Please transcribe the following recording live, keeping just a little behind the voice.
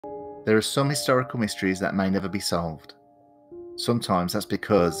There are some historical mysteries that may never be solved. Sometimes that's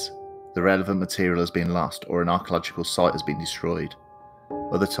because the relevant material has been lost or an archaeological site has been destroyed.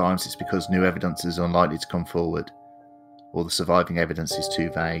 Other times it's because new evidence is unlikely to come forward, or the surviving evidence is too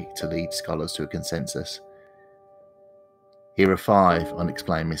vague to lead scholars to a consensus. Here are 5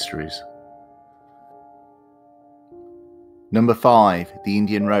 unexplained mysteries. Number 5. The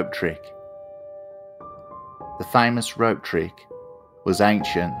Indian rope trick. The famous rope trick was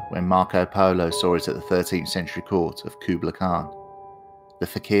ancient when Marco Polo saw it at the 13th century court of Kublai Khan. The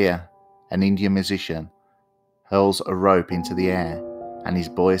fakir, an Indian musician, hurls a rope into the air and his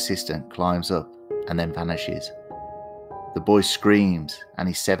boy assistant climbs up and then vanishes. The boy screams and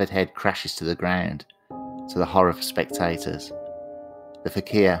his severed head crashes to the ground, to the horror of spectators. The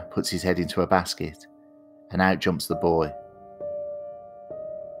fakir puts his head into a basket and out jumps the boy.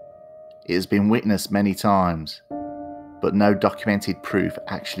 It has been witnessed many times, but no documented proof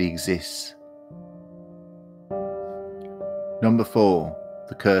actually exists. Number 4.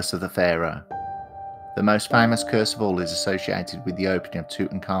 The Curse of the Pharaoh. The most famous curse of all is associated with the opening of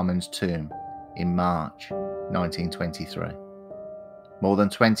Tutankhamun's tomb in March 1923. More than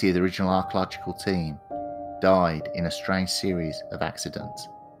 20 of the original archaeological team died in a strange series of accidents,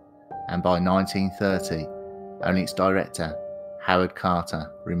 and by 1930 only its director, Howard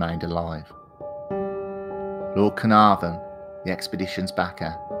Carter, remained alive. Lord Carnarvon, the expedition's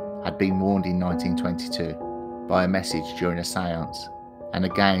backer, had been warned in 1922 by a message during a séance, and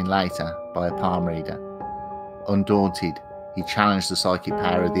again later by a palm reader. Undaunted, he challenged the psychic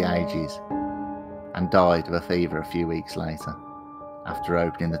power of the ages and died of a fever a few weeks later, after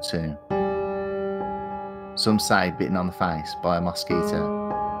opening the tomb. Some say bitten on the face by a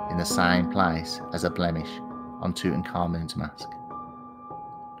mosquito in the same place as a blemish on Tutankhamun's mask.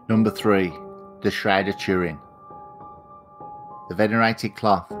 Number 3. The Shroud of Turin. The venerated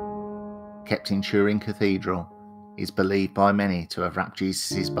cloth, kept in Turin Cathedral, is believed by many to have wrapped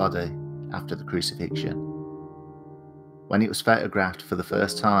Jesus' body after the crucifixion. When it was photographed for the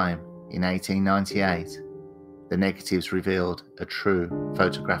first time in 1898, the negatives revealed a true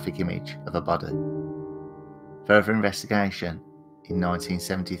photographic image of a body. Further investigation in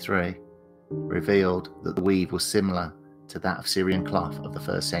 1973 revealed that the weave was similar to that of Syrian cloth of the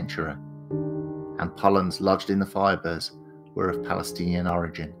 1st century, and pollens lodged in the fibres were of Palestinian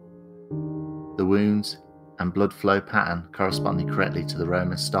origin. The wounds and blood flow pattern corresponded correctly to the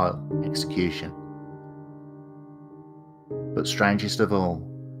Roman style execution. But strangest of all,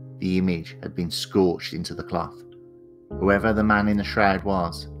 the image had been scorched into the cloth. Whoever the man in the shroud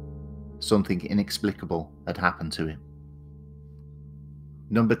was, something inexplicable had happened to him.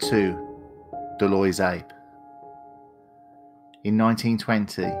 Number 2. Deloy's ape. In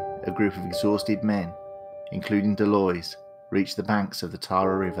 1920, a group of exhausted men, including Deloy's, reached the banks of the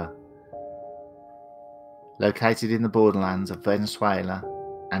Tara River. Located in the borderlands of Venezuela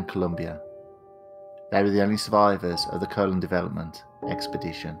and Colombia, they were the only survivors of the colon development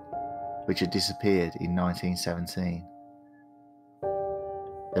expedition, which had disappeared in 1917.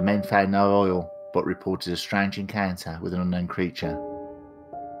 The men found no oil, but reported a strange encounter with an unknown creature.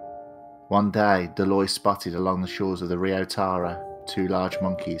 One day, Deloy spotted along the shores of the Rio Tara 2 large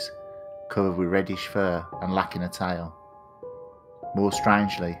monkeys, covered with reddish fur and lacking a tail. More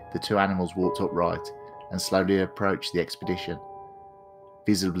strangely, the 2 animals walked upright and slowly approached the expedition,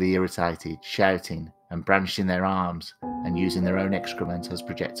 visibly irritated, shouting and brandishing their arms and using their own excrement as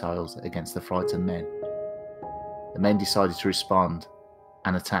projectiles against the frightened men. The men decided to respond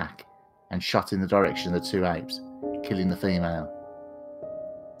and attack, and shot in the direction of the 2 apes, killing the female.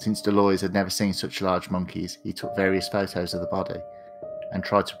 Since Deloy had never seen such large monkeys, he took various photos of the body and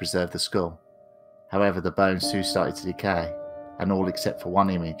tried to preserve the skull. However, the bones soon started to decay, and all except for one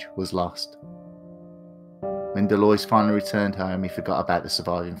image was lost. When Deloy finally returned home, he forgot about the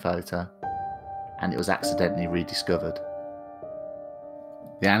surviving photo, and it was accidentally rediscovered.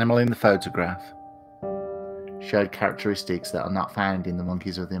 The animal in the photograph showed characteristics that are not found in the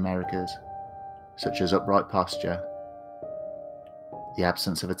monkeys of the Americas, such as upright posture, the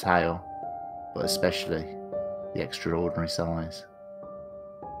absence of a tail, but especially the extraordinary size.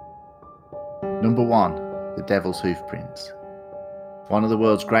 Number 1. The Devil's Hoofprints. One of the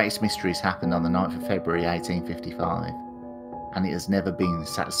world's greatest mysteries happened on the 9th of February 1855, and it has never been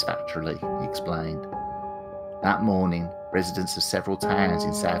satisfactorily explained. That morning, residents of several towns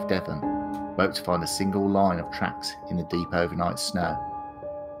in South Devon woke to find a single line of tracks in the deep overnight snow.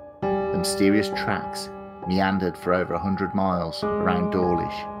 The mysterious tracks meandered for over 100 miles around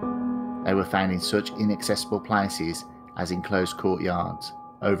Dawlish. They were found in such inaccessible places as enclosed courtyards,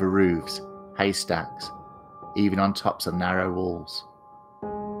 over roofs, haystacks, even on tops of narrow walls.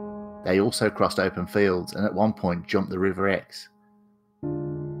 They also crossed open fields and at one point jumped the River Exe.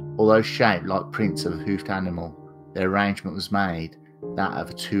 Although shaped like prints of a hoofed animal, their arrangement was made that of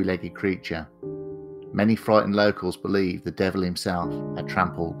a two-legged creature. Many frightened locals believed the devil himself had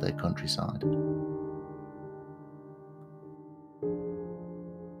trampled their countryside.